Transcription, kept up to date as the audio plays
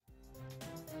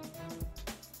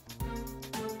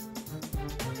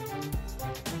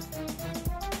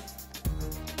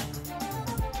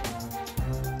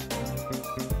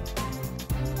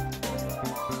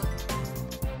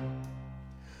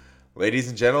Ladies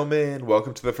and gentlemen,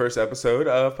 welcome to the first episode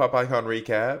of Pop Icon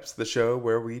Recaps, the show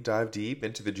where we dive deep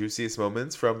into the juiciest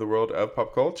moments from the world of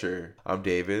pop culture. I'm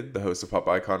David, the host of Pop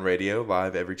Icon Radio,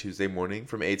 live every Tuesday morning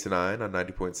from 8 to 9 on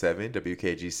 90.7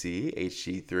 WKGC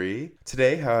HD3.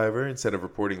 Today, however, instead of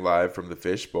reporting live from the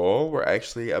Fishbowl, we're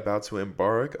actually about to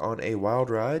embark on a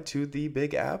wild ride to the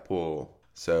Big Apple.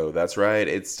 So that's right,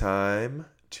 it's time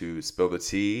to spill the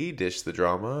tea, dish the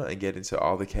drama, and get into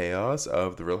all the chaos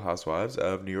of The Real Housewives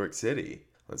of New York City.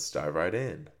 Let's dive right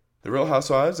in. The Real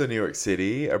Housewives of New York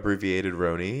City, abbreviated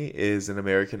RHONY, is an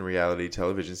American reality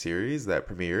television series that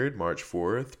premiered March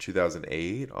 4th,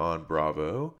 2008 on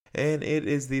Bravo, and it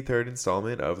is the third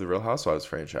installment of the Real Housewives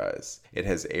franchise. It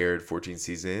has aired 14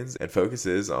 seasons and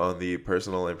focuses on the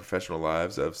personal and professional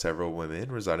lives of several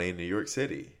women residing in New York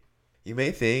City. You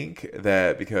may think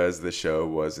that because the show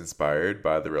was inspired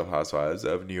by the Real Housewives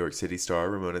of New York City star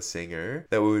Ramona Singer,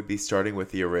 that we would be starting with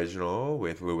the original,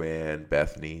 with Luann,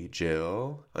 Bethany,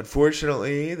 Jill.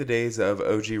 Unfortunately, the days of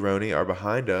OG RHONY are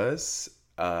behind us,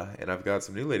 and I've got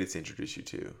some new ladies to introduce you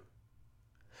to.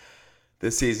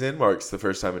 This season marks the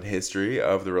first time in history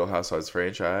of the Real Housewives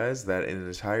franchise that an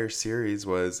entire series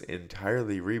was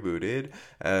entirely rebooted,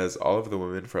 as all of the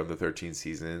women from the 13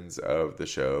 seasons of the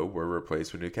show were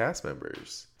replaced with new cast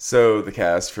members. So the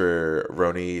cast for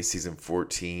RHONY season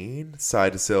 14, Sai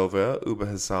Di Silva, Ubah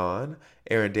Hassan,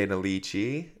 Jenna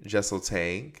Lyons, Jessal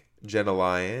Taank, Jenna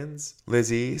Lyons,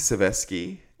 Lizzie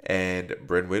Savesky, and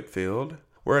Brynn Whitfield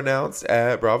were announced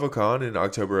at BravoCon in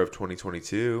October of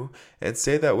 2022 and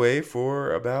stayed that way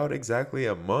for about exactly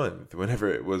a month whenever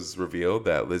it was revealed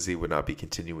that Lizzie would not be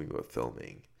continuing with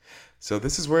filming. So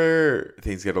this is where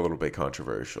things get a little bit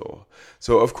controversial.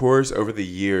 So of course, over the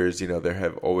years, there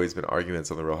have always been arguments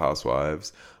on The Real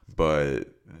Housewives, but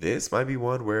this might be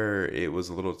one where it was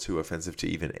a little too offensive to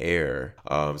even air.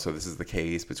 So this is the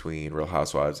case between Real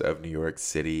Housewives of New York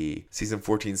City season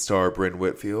 14 star Brynn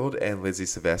Whitfield and Lizzie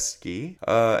Savesky,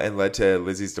 and led to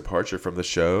Lizzie's departure from the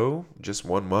show just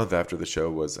 1 month after the show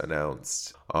was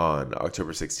announced on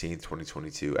October 16th,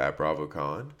 2022 at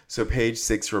BravoCon. So Page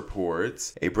 6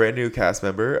 reports, a brand new cast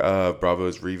member of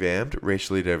Bravo's revamped,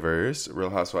 racially diverse Real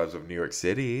Housewives of New York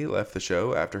City left the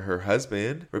show after her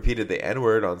husband repeated the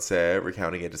N-word on set,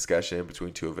 recounting a discussion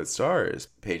between two of its stars.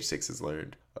 Page 6 has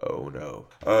learned. Oh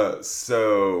no.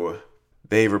 So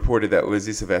they reported that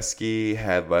Lizzie Savesky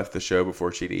had left the show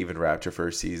before she'd even wrapped her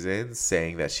first season,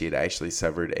 saying that she had actually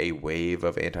suffered a wave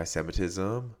of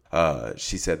anti-Semitism.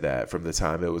 She said that from the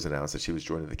time it was announced that she was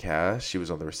joining the cast, she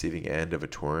was on the receiving end of a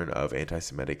torrent of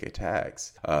anti-Semitic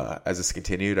attacks. As this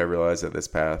continued, I realized that this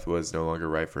path was no longer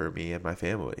right for me and my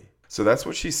family. So that's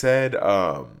what she said,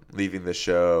 leaving the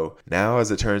show. Now, as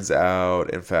it turns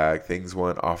out, in fact, things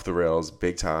went off the rails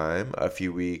big time a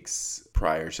few weeks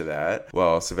prior to that,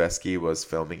 while Savesky was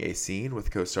filming a scene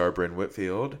with co-star Brynn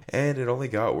Whitfield, and it only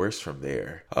got worse from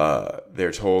there.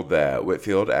 They're told that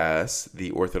Whitfield asked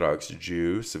the Orthodox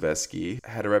Jew, Savesky,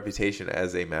 had a reputation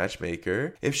as a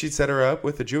matchmaker, if she'd set her up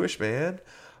with a Jewish man.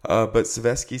 But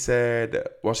Savesky said,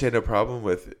 while she had no problem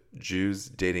with Jews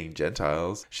dating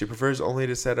Gentiles, she prefers only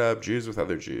to set up Jews with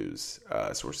other Jews,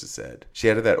 sources said. She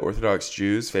added that Orthodox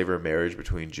Jews favor marriage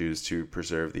between Jews to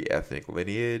preserve the ethnic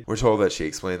lineage. We're told that she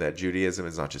explained that Judaism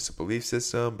is not just a belief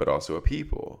system, but also a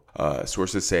people.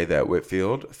 Sources say that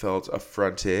Whitfield felt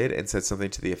affronted and said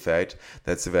something to the effect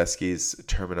that Savesky's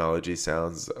terminology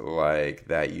sounds like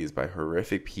that used by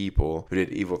horrific people who did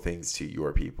evil things to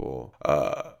your people.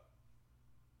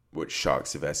 Which shocked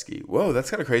Savesky. Whoa,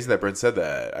 that's kind of crazy that Brynn said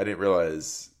that. I didn't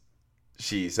realize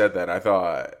she said that. I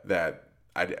thought that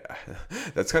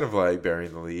that's kind of like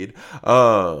burying the lead.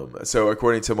 So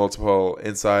according to multiple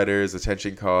insiders,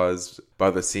 attention caused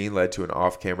by the scene led to an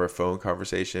off-camera phone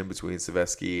conversation between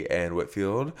Savesky and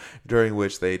Whitfield, during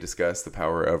which they discussed the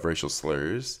power of racial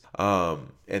slurs.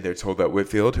 And they're told that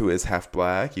Whitfield, who is half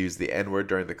black, used the N-word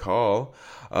during the call.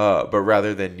 But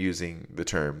rather than using the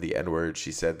term the N-word,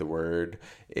 she said the word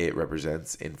it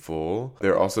represents in full.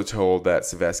 They're also told that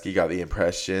Savesky got the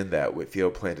impression that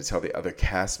Whitfield planned to tell the other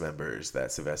cast members that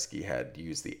Savesky had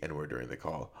used the N-word during the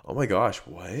call. Oh my gosh,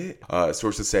 what?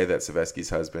 Sources say that Savesky's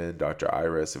husband, Dr.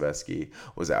 Ira Savesky,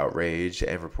 was outraged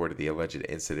and reported the alleged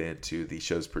incident to the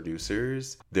show's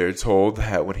producers. They're told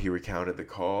that when he recounted the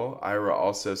call, Ira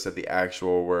also said the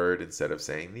actual word instead of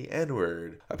saying the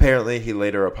N-word. Apparently, he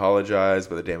later apologized,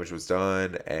 but the damage was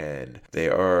done, and they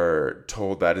are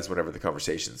told that is whenever the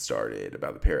conversation started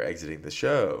about the pair exiting the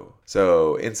show.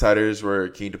 So insiders were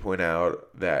keen to point out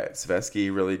that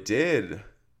Savesky really did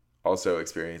also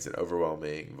experienced an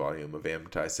overwhelming volume of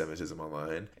anti-Semitism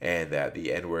online, and that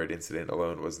the N-word incident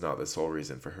alone was not the sole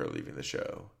reason for her leaving the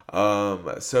show.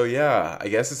 So yeah, I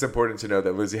guess it's important to know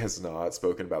that Lizzie has not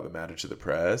spoken about the matter to the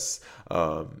press,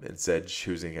 instead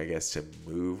choosing, I guess, to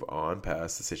move on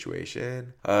past the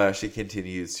situation. She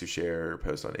continues to share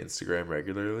posts on Instagram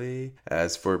regularly.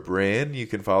 As for Brynn, you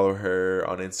can follow her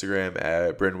on Instagram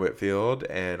at Brynn Whitfield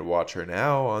and watch her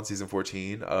now on season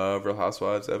 14 of Real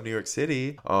Housewives of New York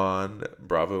City on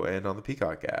Bravo and on the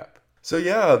Peacock app. So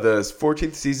yeah, the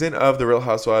 14th season of The Real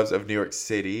Housewives of New York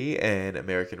City, an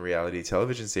American reality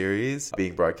television series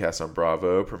being broadcast on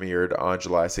Bravo, premiered on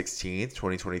July 16th,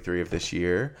 2023 of this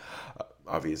year.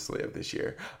 Obviously of this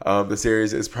year. The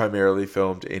series is primarily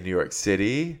filmed in New York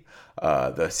City.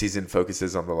 The season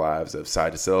focuses on the lives of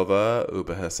Sai Di Silva,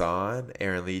 Ubah Hassan,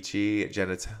 Erin Lichy,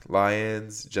 Jenna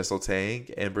Lyons, Jessal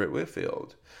Taank, and Brynn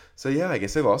Whitfield. So yeah, I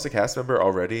guess they lost a cast member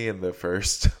already in the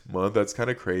first month. That's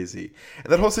kind of crazy.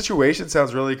 And that whole situation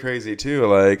sounds really crazy too.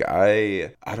 Like,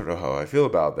 I don't know how I feel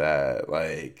about that.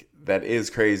 Like, that is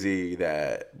crazy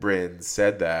that Brynn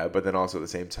said that, but then also at the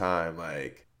same time,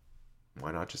 like,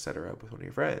 why not just set her up with one of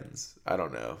your friends? I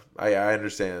don't know. I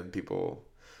understand people.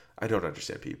 I don't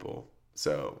understand people.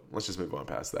 So let's just move on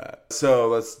past that. So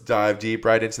let's dive deep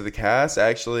right into the cast,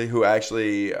 who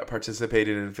actually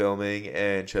participated in filming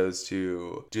and chose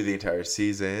to do the entire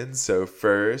season. So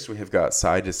first, we have got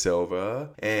Sai Di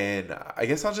Silva. And I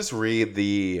guess I'll just read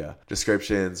the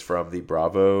descriptions from the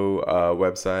Bravo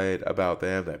website about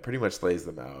them that pretty much lays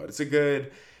them out. It's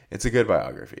a good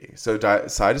biography. So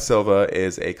Sai Di Silva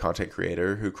is a content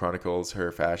creator who chronicles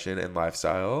her fashion and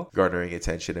lifestyle, garnering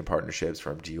attention and partnerships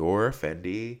from Dior,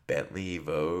 Fendi, Bentley,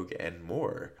 Vogue, and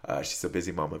more. She's a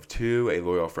busy mom of two, a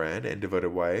loyal friend, and devoted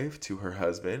wife to her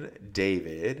husband,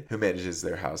 David, who manages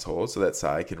their household so that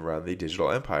Sai can run the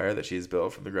digital empire that she has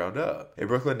built from the ground up. A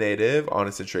Brooklyn native,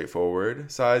 honest and straightforward,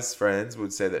 Sai's friends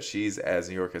would say that she's as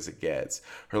New York as it gets.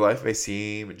 Her life may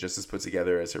seem just as put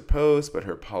together as her posts, but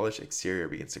her polished exterior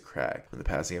begins to crack when the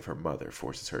passing of her mother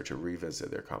forces her to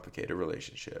revisit their complicated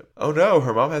relationship. Oh no,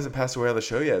 her mom hasn't passed away on the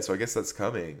show yet, so I guess that's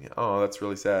coming. Oh, that's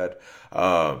really sad.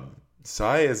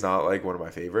 Sai is not like one of my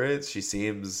favorites. She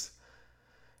seems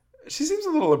a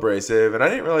little abrasive, and I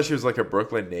didn't realize she was like a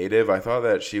Brooklyn native. I thought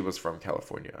that she was from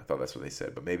California. I thought that's what they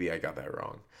said, but maybe I got that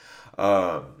wrong.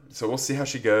 So we'll see how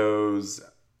she goes.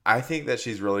 I think that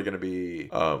she's really going to be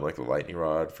like a lightning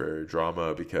rod for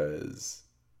drama because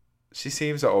she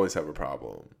seems to always have a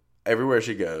problem. Everywhere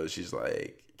she goes, she's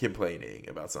like complaining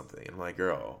about something. I'm like,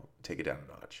 girl, take it down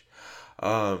a notch.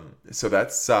 So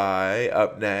that's Sai.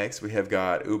 Up next, we have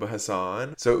got Ubah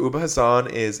Hassan. So Ubah Hassan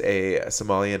is a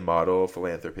Somalian model,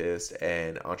 philanthropist,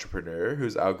 and entrepreneur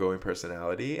whose outgoing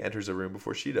personality enters a room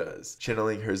before she does.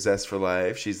 Channeling her zest for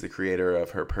life, she's the creator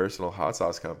of her personal hot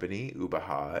sauce company, Ubah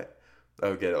Hot.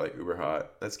 Oh, get it, like Uber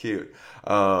Hot. That's cute.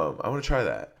 I want to try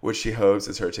that, which she hopes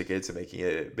is her ticket to making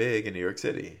it big in New York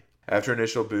City. After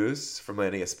initial boosts from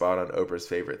landing a spot on Oprah's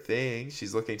Favorite Thing,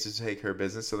 she's looking to take her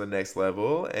business to the next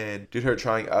level, and due to her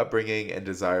trying upbringing and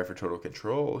desire for total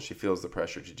control, she feels the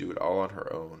pressure to do it all on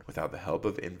her own without the help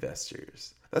of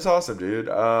investors. That's awesome, dude.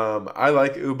 I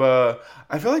like Ubah.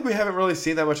 I feel like we haven't really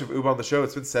seen that much of Ubah on the show.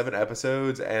 It's been 7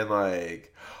 episodes, and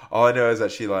like, all I know is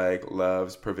that she like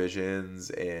loves provisions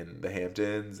in the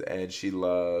Hamptons, and she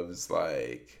loves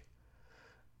like,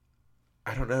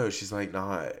 I don't know, she's like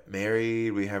not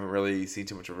married. We haven't really seen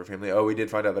too much of her family. Oh, we did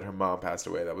find out that her mom passed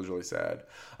away. That was really sad.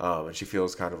 And she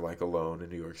feels kind of like alone in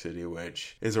New York City,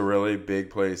 which is a really big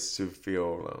place to feel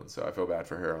alone. So I feel bad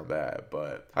for her on that.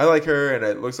 But I like her, and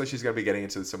it looks like she's going to be getting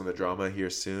into some of the drama here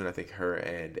soon. I think her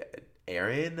and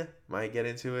Erin might get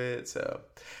into it. So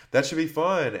that should be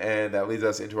fun. And that leads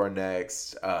us into our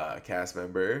next cast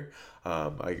member.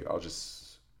 I'll just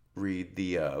read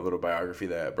the little biography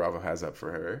that Bravo has up for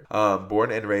her.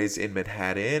 Born and raised in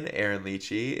Manhattan, Erin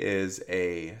Lichy is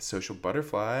a social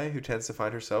butterfly who tends to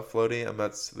find herself floating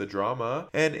amidst the drama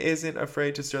and isn't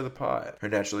afraid to stir the pot. Her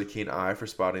naturally keen eye for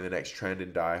spotting the next trend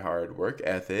and die-hard work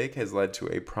ethic has led to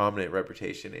a prominent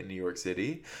reputation in New York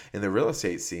City in the real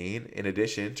estate scene, in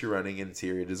addition to running an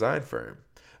interior design firm.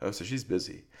 Oh, so she's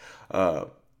busy.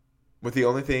 With the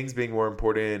only things being more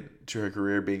important to her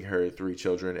career being her 3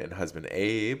 children and husband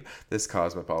Abe, this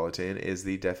cosmopolitan is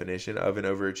the definition of an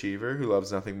overachiever who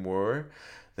loves nothing more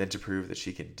than to prove that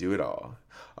she can do it all.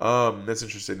 That's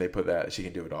interesting they put that she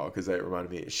can do it all, because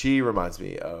she reminds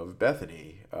me of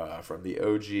Bethany from the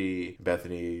OG.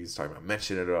 Bethany's talking about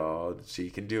mention it all. She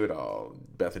can do it all.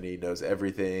 Bethany knows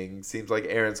everything. Seems like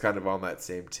Erin's kind of on that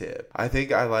same tip. I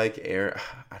think I like Erin.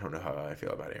 I don't know how I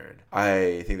feel about Erin.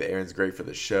 I think that Erin's great for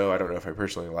the show. I don't know if I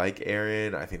personally like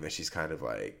Erin. I think that she's kind of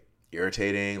like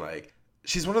irritating. Like,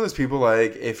 she's one of those people,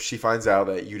 like, if she finds out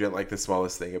that you didn't like the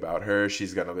smallest thing about her,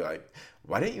 she's gonna be like,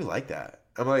 why didn't you like that?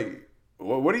 I'm like,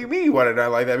 what do you mean, why did I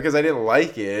like that? Because I didn't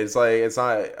like it. It's like, it's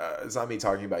not me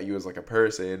talking about you as, like, a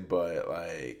person, but,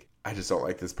 like, I just don't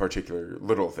like this particular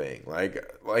little thing. Like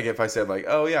if I said, like,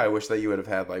 oh yeah, I wish that you would have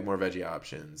had, like, more veggie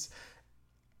options.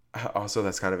 Also,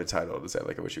 that's kind of entitled to say,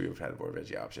 like, I wish we would have had more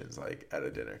veggie options, like, at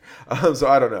a dinner. So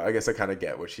I don't know. I guess I kind of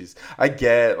get I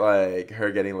get, like,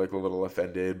 her getting, like, a little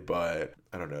offended, but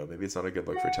I don't know. Maybe it's not a good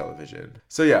look for television.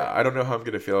 So yeah, I don't know how I'm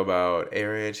going to feel about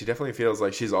Erin. She definitely feels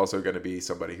like she's also going to be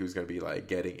somebody who's going to be, like,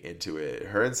 getting into it.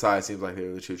 Her and Sai seems like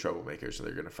they're the two troublemakers, so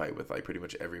they're going to fight with, like, pretty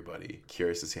much everybody.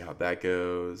 Curious to see how that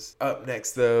goes. Up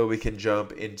next, though, we can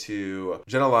jump into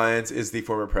Jenna Lyons is the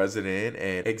former president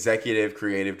and executive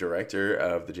creative director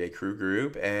of the J. Crew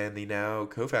Group and the now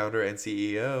co-founder and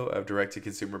CEO of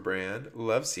direct-to-consumer brand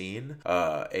Love Scene.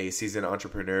 A seasoned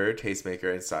entrepreneur,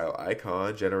 tastemaker, and style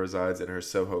icon, Jenna resides in her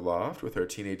Soho loft with her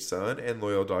teenage son and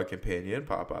loyal dog companion,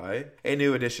 Popeye. A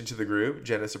new addition to the group,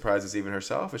 Jenna surprises even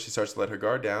herself as she starts to let her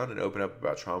guard down and open up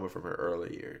about trauma from her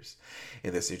early years.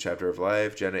 In this new chapter of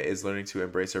life, Jenna is learning to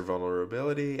embrace her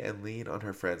vulnerability and lean on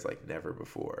her friends like never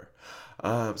before.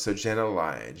 So Jenna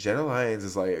Lyons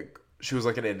is like, she was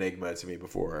like an enigma to me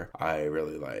before I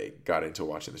really like got into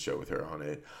watching the show with her on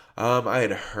it. I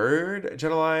had heard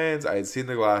Jenna Lyons, I had seen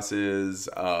the glasses.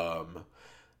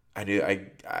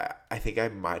 I think I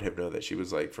might have known that she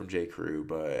was like from J. Crew,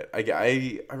 but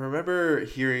I remember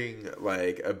hearing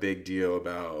like a big deal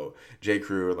about J.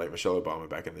 Crew and like Michelle Obama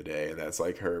back in the day, and that's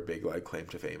like her big like claim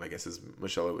to fame. I guess is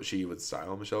she would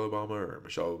style Michelle Obama, or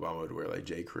Michelle Obama would wear like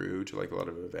J. Crew to like a lot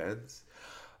of events.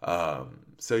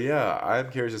 So yeah,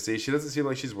 I'm curious to see. She doesn't seem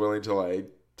like she's willing to like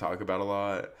talk about a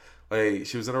lot. Like,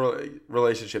 she was in a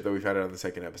relationship that we found out in the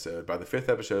second episode. By the fifth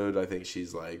episode, I think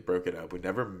she's like broken up. We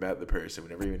never met the person. We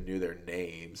never even knew their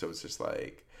name. So it's just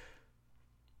like,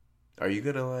 are you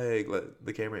gonna like let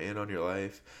the camera in on your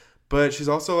life? But she's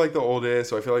also like the oldest,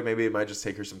 so I feel like maybe it might just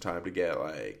take her some time to get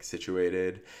like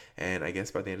situated. And I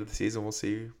guess by the end of the season, we'll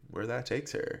see where that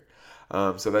takes her.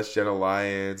 So that's Jenna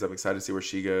Lyons. I'm excited to see where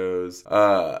she goes.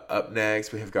 Up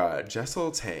next, we have got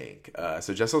Jessal Taank.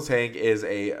 So Jessal Taank is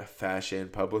a fashion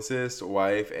publicist,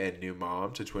 wife, and new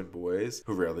mom to twin boys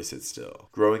who rarely sit still.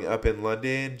 Growing up in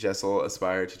London, Jessal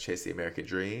aspired to chase the American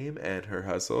dream, and her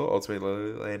hustle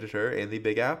ultimately landed her in the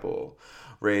Big Apple.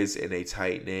 Raised in a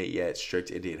tight-knit yet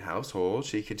strict Indian household,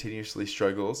 she continuously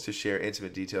struggles to share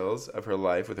intimate details of her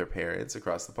life with her parents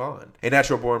across the pond. A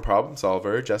natural-born problem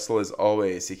solver, Jessal is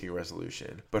always seeking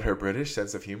resolution, but her British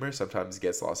sense of humor sometimes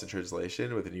gets lost in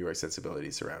translation with the New York sensibility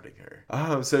surrounding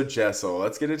her. So Jessal.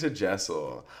 Let's get into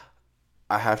Jessal.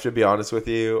 I have to be honest with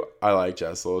you, I like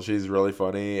Jessal. She's really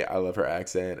funny. I love her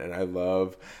accent, and I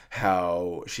love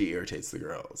how she irritates the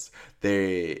girls.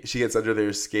 She gets under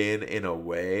their skin in a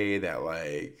way that,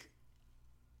 like,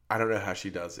 I don't know how she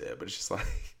does it, but it's just like,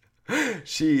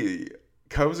 she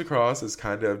comes across as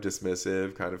kind of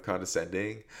dismissive, kind of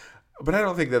condescending, but I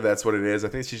don't think that that's what it is. I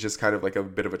think she's just kind of like a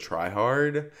bit of a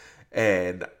try-hard.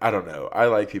 And I don't know. I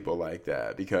like people like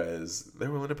that because they're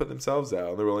willing to put themselves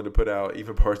out. They're willing to put out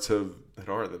even parts of that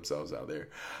aren't themselves out there.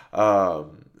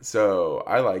 So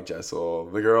I like Jessal.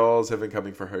 The girls have been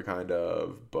coming for her kind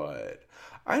of, but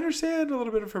I understand a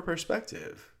little bit of her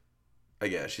perspective. I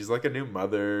guess she's like a new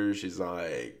mother. She's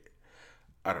like,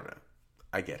 I don't know.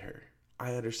 I get her.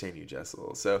 I understand you,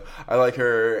 Jessal. So I like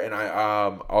her, and I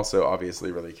also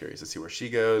obviously really curious to see where she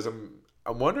goes.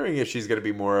 I'm wondering if she's going to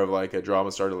be more of like a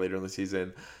drama starter later in the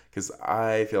season, because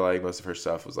I feel like most of her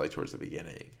stuff was like towards the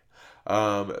beginning.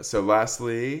 So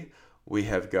lastly, we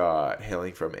have got,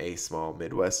 hailing from a small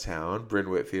Midwest town, Brynn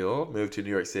Whitfield, moved to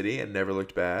New York City and never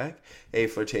looked back. A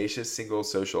flirtatious single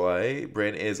socialite,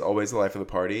 Brynn is always the life of the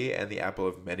party and the apple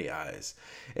of many eyes.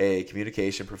 A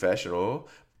communication professional,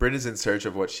 Brynn is in search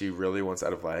of what she really wants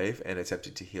out of life and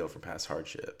attempting to heal from past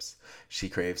hardships. She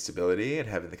craves stability and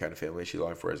having the kind of family she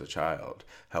longed for as a child.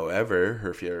 However,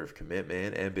 her fear of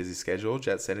commitment and busy schedule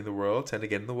jet-setting the world tend to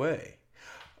get in the way.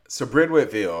 So Brynn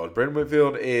Whitfield. Brynn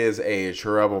Whitfield is a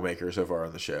troublemaker so far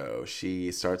on the show.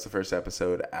 She starts the first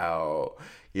episode out,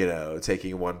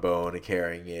 taking one bone and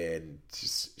carrying it.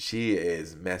 She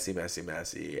is messy.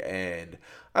 And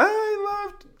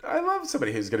I love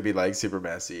somebody who's going to be like super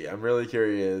messy. I'm really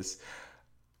curious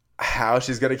how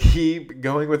she's going to keep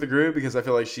going with the group, because I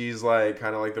feel like she's like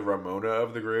kind of like the Ramona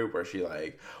of the group, where she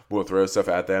like will throw stuff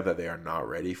at them that they are not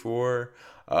ready for.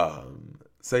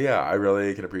 So yeah, I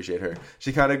really can appreciate her.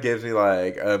 She kind of gives me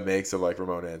like a mix of like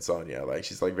Ramona and Sonia. Like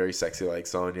she's like very sexy like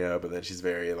Sonia, but then she's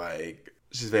very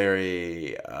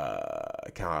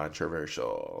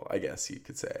controversial, I guess you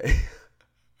could say.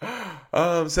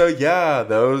 So yeah,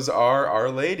 those are our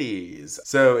ladies.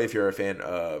 So if you're a fan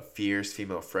of fierce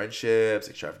female friendships,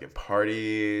 extravagant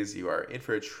parties, you are in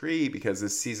for a treat because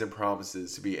this season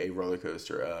promises to be a roller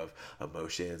coaster of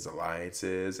emotions,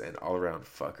 alliances, and all around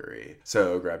fuckery.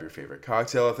 So grab your favorite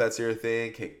cocktail if that's your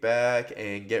thing, kick back,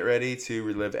 and get ready to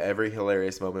relive every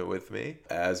hilarious moment with me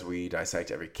as we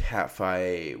dissect every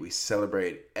catfight, we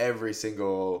celebrate every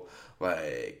single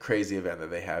crazy event that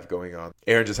they have going on.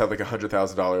 Erin just had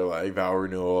 $100,000 vow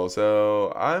renewal,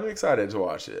 so I'm excited to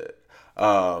watch it.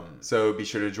 So be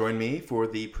sure to join me for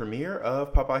the premiere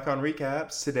of Pop Icon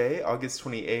Recaps today, August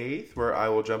 28th, where I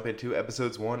will jump into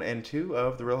episodes 1 and 2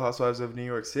 of The Real Housewives of New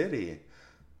York City.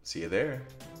 See you there.